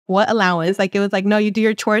what allowance? Like, it was like, no, you do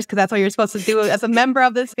your chores because that's what you're supposed to do as a member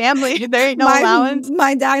of this family. There ain't no allowance.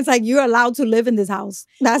 My dad's like, you're allowed to live in this house.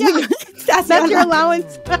 That's that's your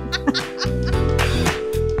allowance.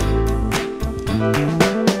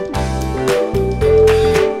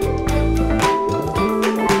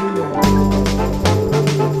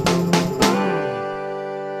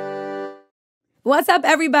 What's up,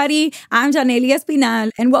 everybody? I'm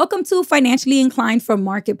Yanely and welcome to Financially Inclined for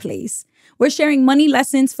Marketplace. We're sharing money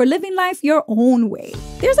lessons for living life your own way.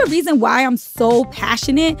 There's a reason why I'm so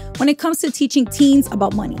passionate when it comes to teaching teens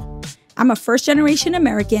about money. I'm a first-generation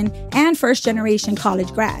American and first-generation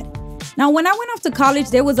college grad. Now, when I went off to college,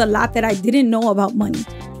 there was a lot that I didn't know about money,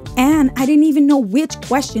 and I didn't even know which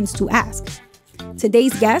questions to ask.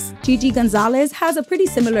 Today's guest, Gigi Gonzales, has a pretty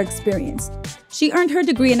similar experience. She earned her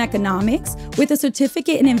degree in economics with a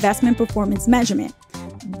certificate in investment performance measurement.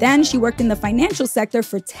 Then she worked in the financial sector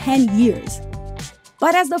for 10 years.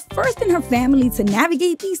 But as the first in her family to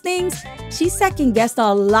navigate these things, she second-guessed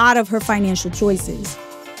a lot of her financial choices.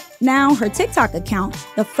 Now, her TikTok account,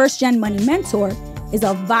 the First Gen Money Mentor, is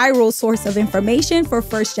a viral source of information for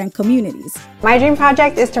first-gen communities. My dream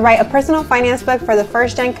project is to write a personal finance book for the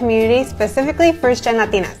first-gen community, specifically first-gen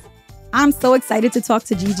Latinas. I'm so excited to talk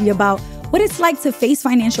to Gigi about what it's like to face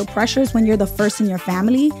financial pressures when you're the first in your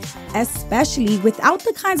family, especially without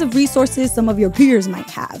the kinds of resources some of your peers might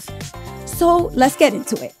have. So let's get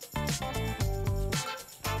into it.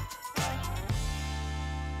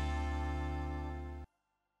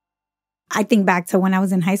 I think back to when I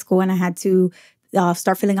was in high school and I had to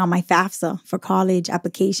start filling out my FAFSA for college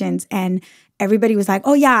applications. And everybody was like,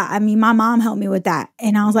 oh, yeah, I mean, my mom helped me with that.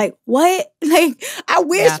 And I was like, what? Like, I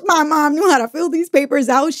wish my mom knew how to fill these papers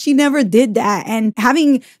out. She never did that. And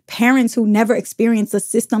having parents who never experienced the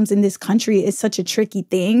systems in this country is such a tricky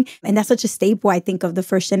thing. And that's such a staple, I think, of the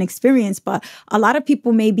first-gen experience. But a lot of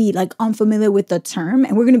people may be like unfamiliar with the term,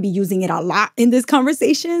 and we're going to be using it a lot in this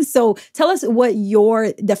conversation. So tell us what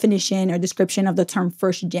your definition or description of the term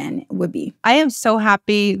first-gen would be. I am so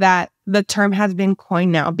happy that the term has been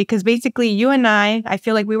coined now, because basically you and I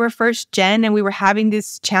feel like we were first gen and we were having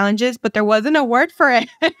these challenges, but there wasn't a word for it.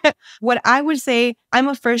 What I would say, I'm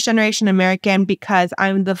a first generation American because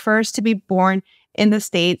I'm the first to be born in the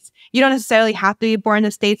States. You don't necessarily have to be born in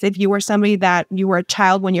the States if you were somebody that you were a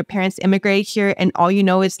child when your parents immigrated here and all you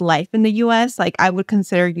know is life in the US. Like, I would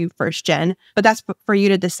consider you first gen, but that's for you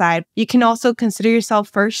to decide. You can also consider yourself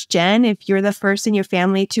first gen if you're the first in your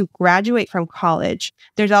family to graduate from college.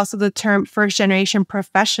 There's also the term first generation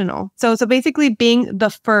professional. So basically being the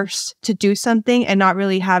first to do something and not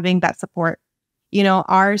really having that support. You know,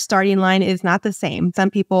 our starting line is not the same. Some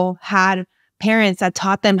people had parents that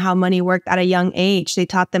taught them how money worked at a young age. They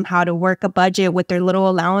taught them how to work a budget with their little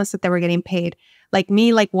allowance that they were getting paid. Like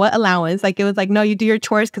me, like, what allowance? Like, it was like, no, you do your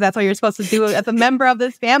chores because that's what you're supposed to do as a member of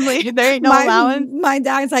this family. There ain't no allowance. My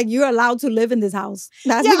dad's like, you're allowed to live in this house.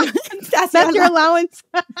 That's your allowance.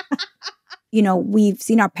 You know, we've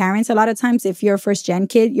seen our parents a lot of times. If you're a first gen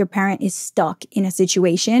kid, your parent is stuck in a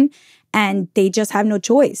situation and they just have no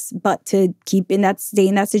choice but to stay in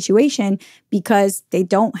that situation because they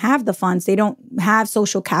don't have the funds. They don't have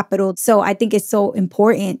social capital. So I think it's so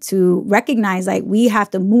important to recognize, like, we have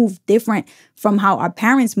to move different from how our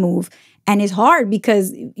parents move. And it's hard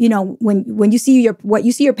because, you know, when you see what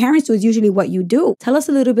you see your parents do is usually what you do. Tell us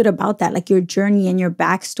a little bit about that, like your journey and your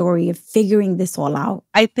backstory of figuring this all out.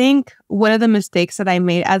 I think one of the mistakes that I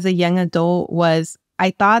made as a young adult was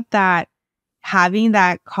I thought that having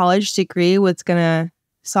that college degree was going to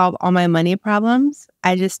solve all my money problems.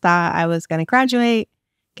 I just thought I was going to graduate,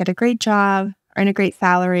 get a great job, earn a great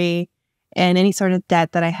salary, and any sort of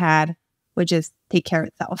debt that I had would just take care of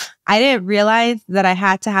itself. I didn't realize that I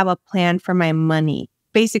had to have a plan for my money.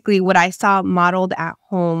 Basically, what I saw modeled at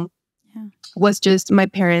home was just my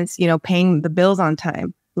parents, you know, paying the bills on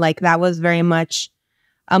time. Like, that was very much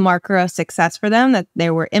a marker of success for them, that they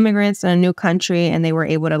were immigrants in a new country and they were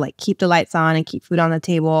able to, like, keep the lights on and keep food on the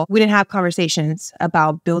table. We didn't have conversations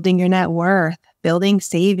about building your net worth, building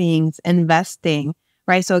savings, investing,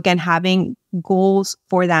 right? So again, having goals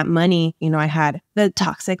for that money. You know, I had the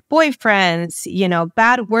toxic boyfriends, you know,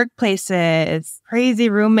 bad workplaces, crazy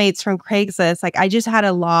roommates from Craigslist. Like, I just had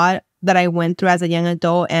a lot that I went through as a young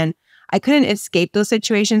adult, and I couldn't escape those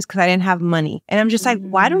situations because I didn't have money. And I'm just like,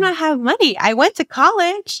 why don't I have money? I went to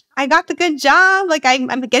college. I got the good job. Like, I'm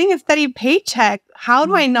getting a steady paycheck. How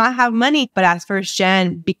do I not have money? But as first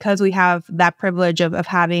gen, because we have that privilege of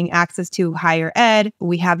having access to higher ed,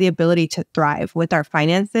 we have the ability to thrive with our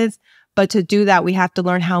finances. But to do that, we have to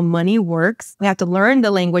learn how money works. We have to learn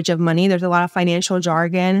the language of money. There's a lot of financial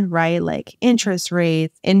jargon, right? Like interest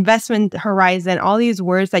rates, investment horizon, all these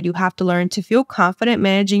words that you have to learn to feel confident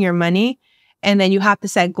managing your money. And then you have to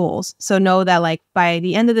set goals. So know that like by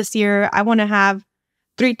the end of this year, I want to have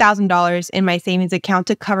 $3,000 in my savings account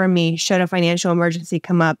to cover me should a financial emergency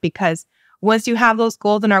come up. Because once you have those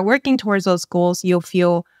goals and are working towards those goals, you'll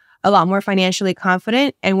feel a lot more financially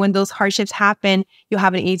confident. And when those hardships happen, you'll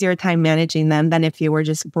have an easier time managing them than if you were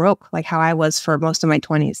just broke, like how I was for most of my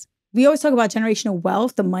 20s. We always talk about generational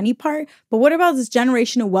wealth, the money part, but what about this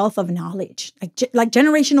generational wealth of knowledge? Like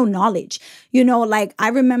generational knowledge. You know, like I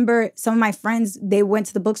remember some of my friends, they went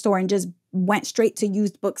to the bookstore and just went straight to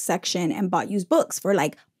used book section and bought used books for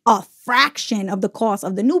like a fraction of the cost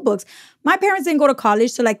of the new books. My parents didn't go to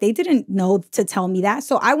college, so like they didn't know to tell me that.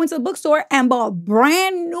 So I went to the bookstore and bought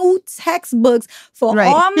brand new textbooks for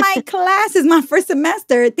all my classes my first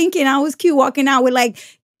semester, thinking I was cute, walking out with like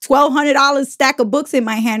 $1,200 stack of books in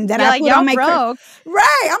my hand that I put on my broke.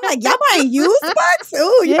 Right. I'm like, y'all buying used books?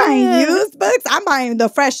 Ooh, you buying used books? I'm buying the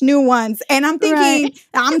fresh new ones. And I'm thinking,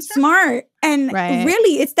 I'm smart. And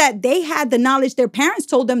really, it's that they had the knowledge. Their parents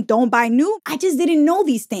told them, don't buy new. I just didn't know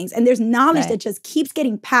these things. And there's knowledge that just keeps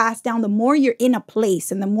getting passed down. The more you're in a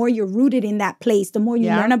place and the more you're rooted in that place, the more you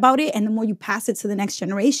learn about it and the more you pass it to the next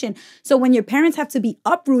generation. So when your parents have to be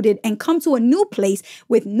uprooted and come to a new place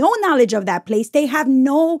with no knowledge of that place, they have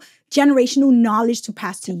no generational knowledge to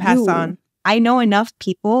pass to you. On. I know enough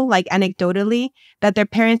people, like anecdotally, that their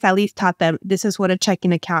parents at least taught them this is what a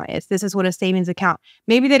checking account is. This is what a savings account.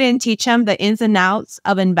 Maybe they didn't teach them the ins and outs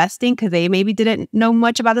of investing because they maybe didn't know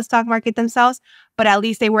much about the stock market themselves, but at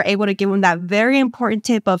least they were able to give them that very important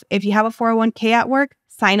tip of if you have a 401k at work,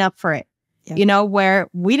 sign up for it. You know, where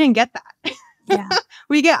we didn't get that.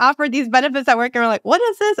 We get offered these benefits at work and we're like, what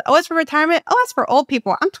is this? Oh, it's for retirement. Oh, it's for old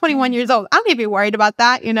people. I'm 21 years old. I don't need to be worried about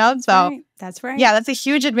that, you know? So that's right. Yeah, that's a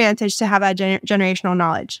huge advantage to have that generational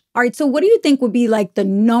knowledge. All right. So what do you think would be like the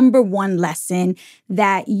number one lesson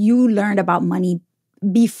that you learned about money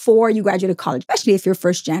before you graduated college, especially if you're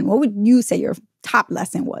first gen? What would you say your top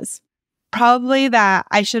lesson was? Probably that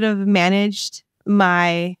I should have managed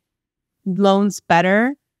my loans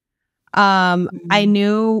better. I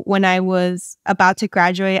knew when I was about to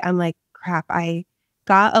graduate, I'm like, crap, I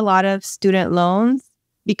got a lot of student loans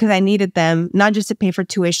because I needed them, not just to pay for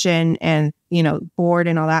tuition and, you know, board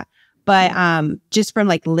and all that, but just from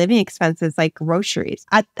like living expenses, like groceries.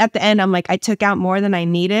 At the end, I'm like, I took out more than I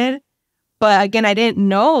needed. But again, I didn't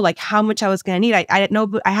know like how much I was going to need. I didn't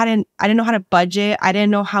know, I didn't know how to budget. I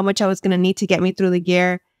didn't know how much I was going to need to get me through the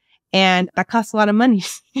year. And that costs a lot of money,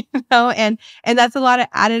 you know, and that's a lot of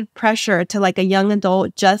added pressure to like a young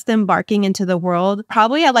adult just embarking into the world,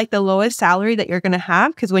 probably at like the lowest salary that you're going to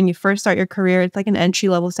have. Because when you first start your career, it's like an entry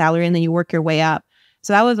level salary and then you work your way up.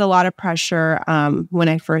 So that was a lot of pressure when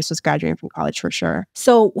I first was graduating from college, for sure.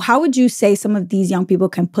 So how would you say some of these young people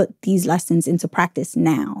can put these lessons into practice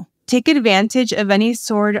now? Take advantage of any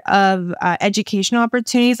sort of educational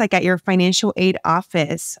opportunities, like at your financial aid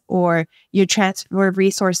office or your transfer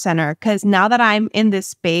resource center. Because now that I'm in this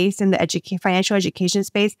space, in the financial education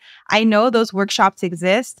space, I know those workshops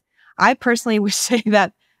exist. I personally would say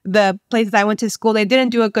that the places I went to school, they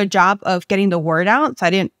didn't do a good job of getting the word out. So I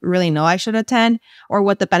didn't really know I should attend or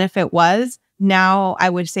what the benefit was. Now I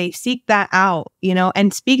would say seek that out, you know,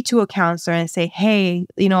 and speak to a counselor and say, hey,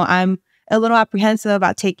 you know, I'm a little apprehensive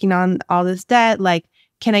about taking on all this debt. Like,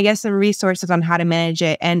 can I get some resources on how to manage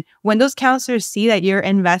it? And when those counselors see that you're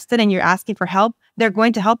invested and you're asking for help, they're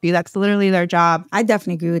going to help you. That's literally their job. I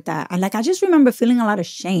definitely agree with that. I just remember feeling a lot of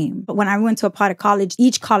shame. But when I went to apply to college,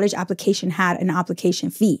 each college application had an application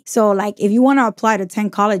fee. So like if you want to apply to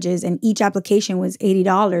 10 colleges and each application was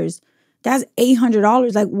 $80, that's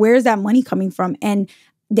 $800. Like, where's that money coming from? And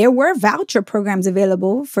there were voucher programs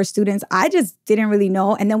available for students. I just didn't really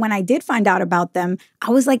know. And then when I did find out about them, I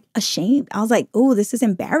was like ashamed. I was like, oh, this is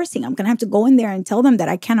embarrassing. I'm going to have to go in there and tell them that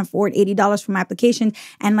I can't afford $80 for my application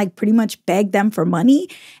and like pretty much beg them for money.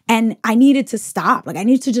 And I needed to stop. Like I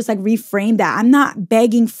needed to just like reframe that. I'm not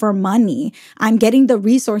begging for money. I'm getting the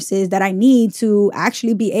resources that I need to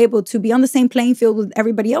actually be able to be on the same playing field with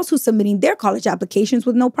everybody else who's submitting their college applications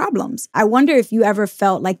with no problems. I wonder if you ever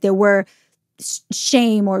felt like there were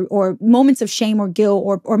shame or moments of shame or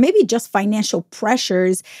guilt or maybe just financial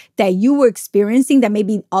pressures that you were experiencing that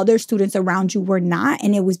maybe other students around you were not,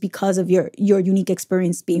 and it was because of your unique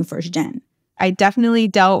experience being first gen. I definitely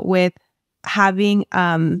dealt with having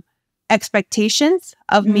expectations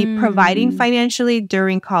of me providing financially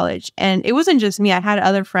during college. And it wasn't just me. I had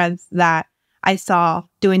other friends that I saw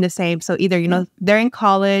doing the same. So either, you know, they're in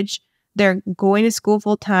college, they're going to school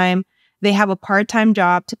full time, they have a part-time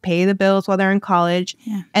job to pay the bills while they're in college.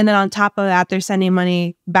 Yeah. And then on top of that, they're sending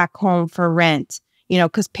money back home for rent,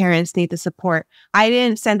 because parents need the support. I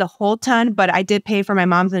didn't send a whole ton, but I did pay for my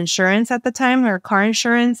mom's insurance at the time, her car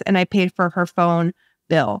insurance, and I paid for her phone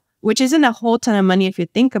bill, which isn't a whole ton of money if you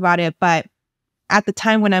think about it. But at the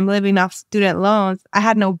time when I'm living off student loans, I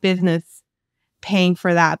had no business paying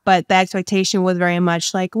for that. But the expectation was very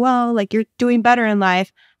much like, well, like you're doing better in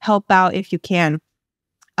life, help out if you can.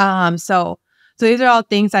 So these are all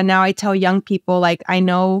things that now I tell young people, like I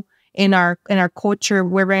know in our culture,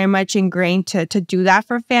 we're very much ingrained to do that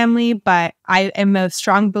for family, but I am a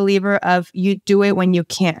strong believer of you do it when you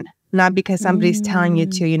can, not because somebody's telling you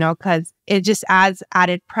to, because it just adds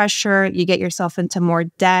added pressure. You get yourself into more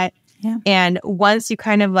debt. Yeah. And once you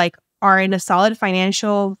kind of like are in a solid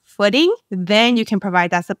financial footing, then you can provide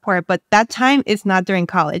that support. But that time is not during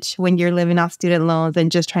college when you're living off student loans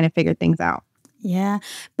and just trying to figure things out. Yeah.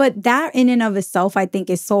 But that in and of itself, I think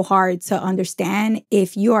is so hard to understand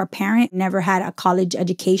if you are a parent, never had a college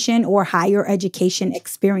education or higher education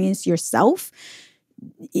experience yourself.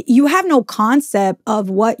 You have no concept of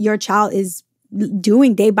what your child is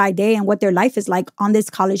doing day by day and what their life is like on this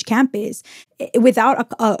college campus without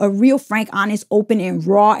a real, frank, honest, open and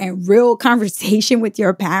raw and real conversation with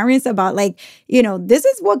your parents about like, this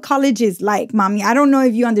is what college is like, mommy. I don't know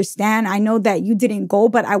if you understand. I know that you didn't go,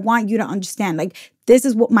 but I want you to understand, like, this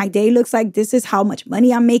is what my day looks like. This is how much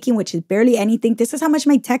money I'm making, which is barely anything. This is how much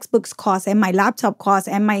my textbooks cost and my laptop costs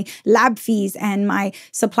and my lab fees and my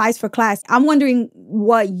supplies for class. I'm wondering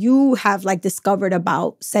what you have like discovered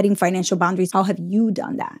about setting financial boundaries. How have you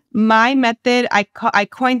done that? My method, I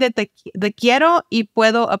coined it the quiero y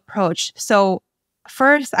puedo approach. So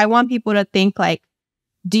first, I want people to think like,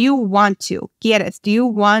 do you want to? ¿Quieres? Do you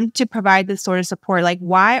want to provide this sort of support? Like,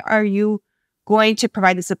 why are you going to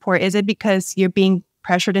provide the support? Is it because you're being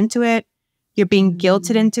pressured into it? You're being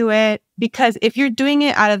guilted into it? Because if you're doing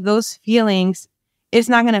it out of those feelings, it's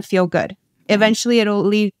not going to feel good. Eventually, it'll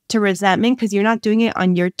lead to resentment because you're not doing it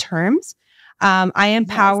on your terms. I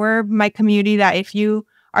empower my community that if you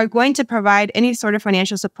are going to provide any sort of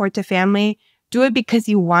financial support to family, do it because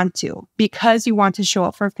you want to show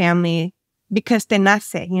up for family, because te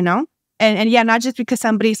nace, And yeah, not just because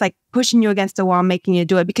somebody's like pushing you against the wall, making you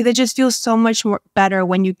do it, because it just feels so much more better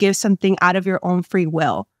when you give something out of your own free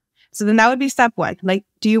will. So then that would be step one. Like,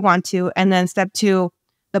 do you want to? And then step two,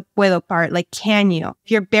 the puedo part. Like, can you?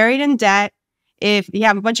 If you're buried in debt, if you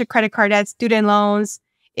have a bunch of credit card debts, student loans,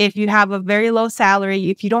 if you have a very low salary,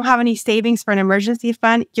 if you don't have any savings for an emergency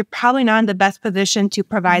fund, you're probably not in the best position to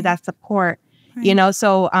provide that support. Right.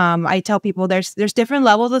 So I tell people there's different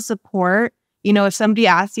levels of support. If somebody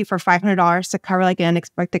asks you for $500 to cover like an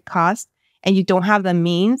unexpected cost and you don't have the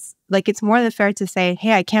means, like it's more than fair to say,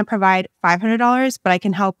 hey, I can't provide $500, but I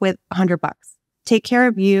can help with $100. Take care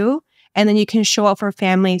of you. And then you can show up for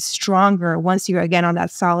family stronger once you're again on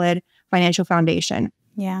that solid financial foundation.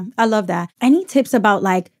 Yeah, I love that. Any tips about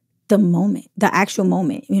like the moment, the actual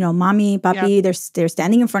moment? Mommy, papi, they're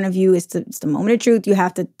standing in front of you. It's the moment of truth. You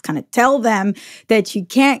have to kind of tell them that you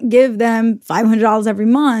can't give them $500 every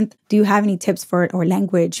month. Do you have any tips for it or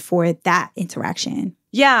language for that interaction?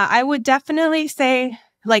 Yeah, I would definitely say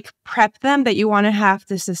like prep them that you want to have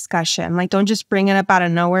this discussion. Like don't just bring it up out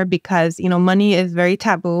of nowhere because, money is very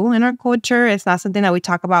taboo in our culture. It's not something that we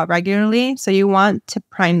talk about regularly. So you want to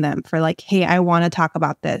prime them for like, hey, I want to talk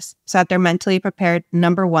about this so that they're mentally prepared.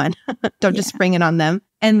 Number one, don't just bring it on them.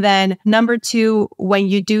 And then number two, when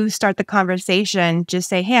you do start the conversation, just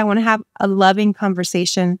say, hey, I want to have a loving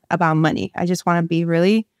conversation about money. I just want to be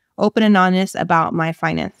really open and honest about my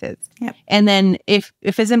finances. Yep. And then if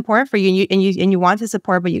it's important for you and you want to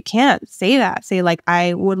support, but you can't, say that. Say like,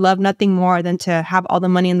 I would love nothing more than to have all the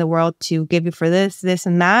money in the world to give you for this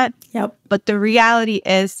and that. Yep. But the reality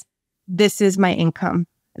is, this is my income.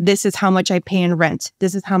 This is how much I pay in rent.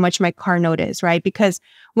 This is how much my car note is, right? Because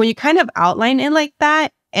when you kind of outline it like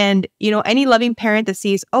that, and any loving parent that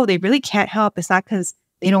sees, oh, they really can't help, it's not because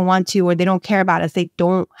they don't want to or they don't care about us. They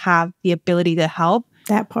don't have the ability to help.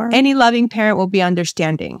 That part. Any loving parent will be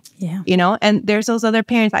understanding. Yeah. And there's those other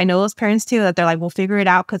parents. I know those parents too, that they're like, we'll figure it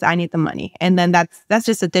out because I need the money. And then that's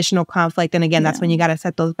just additional conflict. And again, that's when you got to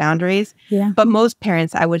set those boundaries. Yeah. But most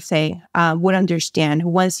parents, I would say, would understand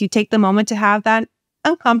once you take the moment to have that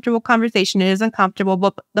uncomfortable conversation. It is uncomfortable,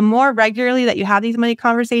 but the more regularly that you have these money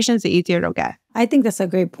conversations, the easier it'll get. I think that's a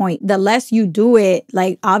great point. The less you do it,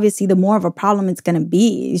 like obviously the more of a problem it's going to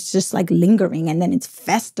be. It's just like lingering and then it's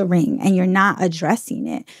festering and you're not addressing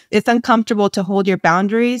it. It's uncomfortable to hold your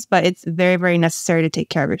boundaries, but it's very, very necessary to take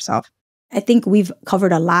care of yourself. I think we've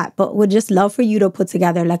covered a lot, but would just love for you to put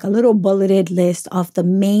together like a little bulleted list of the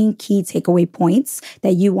main key takeaway points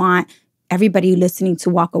that you want everybody listening to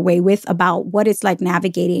walk away with about what it's like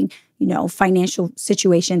navigating, financial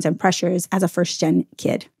situations and pressures as a first-gen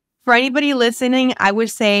kid. For anybody listening, I would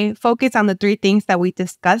say focus on the 3 things that we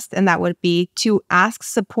discussed, and that would be to ask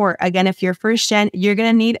support. Again, if you're first gen, you're going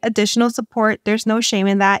to need additional support. There's no shame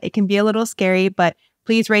in that. It can be a little scary, but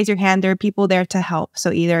please raise your hand. There are people there to help.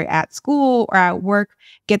 So either at school or at work,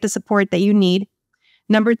 get the support that you need.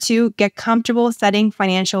 Number 2, get comfortable setting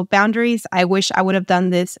financial boundaries. I wish I would have done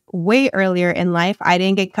this way earlier in life. I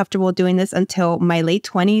didn't get comfortable doing this until my late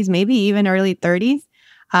 20s, maybe even early 30s.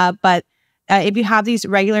 But if you have these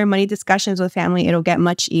regular money discussions with family, it'll get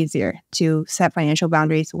much easier to set financial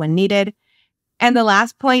boundaries when needed. And the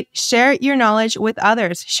last point, share your knowledge with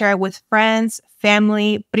others. Share it with friends,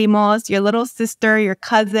 family, primos, your little sister, your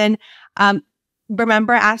cousin.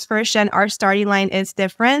 Remember, as first gen, our starting line is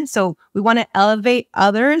different. So we want to elevate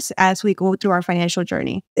others as we go through our financial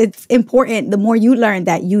journey. It's important, the more you learn,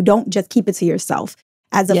 that you don't just keep it to yourself.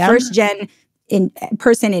 As a first gen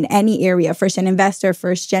person in any area, first gen investor,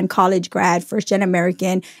 first gen college grad, first gen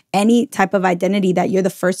American, any type of identity that you're the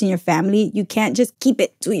first in your family, you can't just keep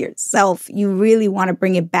it to yourself. You really want to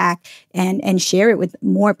bring it back and share it with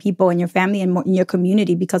more people in your family and more in your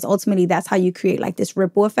community, because ultimately that's how you create like this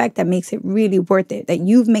ripple effect that makes it really worth it, that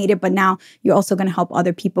you've made it, but now you're also going to help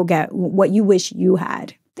other people get what you wish you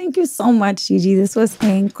had. Thank you so much, Gigi. This was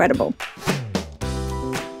incredible.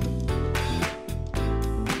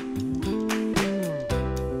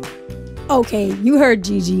 Okay, you heard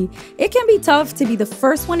Gigi. It can be tough to be the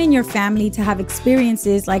first one in your family to have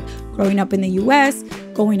experiences like growing up in the US,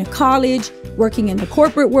 going to college, working in the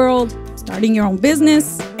corporate world, starting your own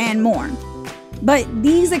business, and more. But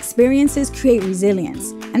these experiences create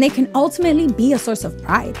resilience, and they can ultimately be a source of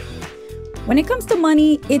pride. When it comes to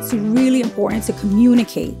money, it's really important to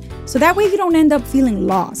communicate, so that way you don't end up feeling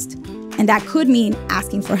lost. And that could mean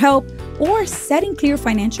asking for help or setting clear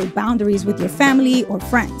financial boundaries with your family or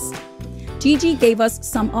friends. Gigi gave us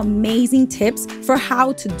some amazing tips for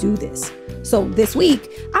how to do this. So this week,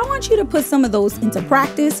 I want you to put some of those into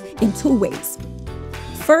practice in 2 ways.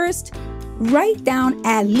 First, write down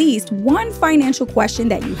at least one financial question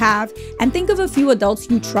that you have and think of a few adults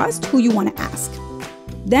you trust who you want to ask.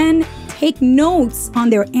 Then take notes on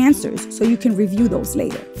their answers so you can review those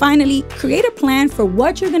later. Finally, create a plan for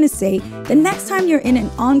what you're going to say the next time you're in an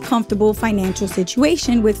uncomfortable financial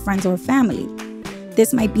situation with friends or family.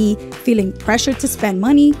 This might be feeling pressured to spend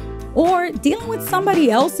money or dealing with somebody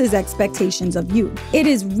else's expectations of you. It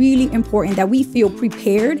is really important that we feel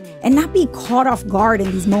prepared and not be caught off guard in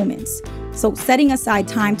these moments. So setting aside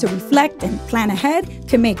time to reflect and plan ahead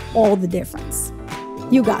can make all the difference.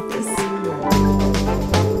 You got this.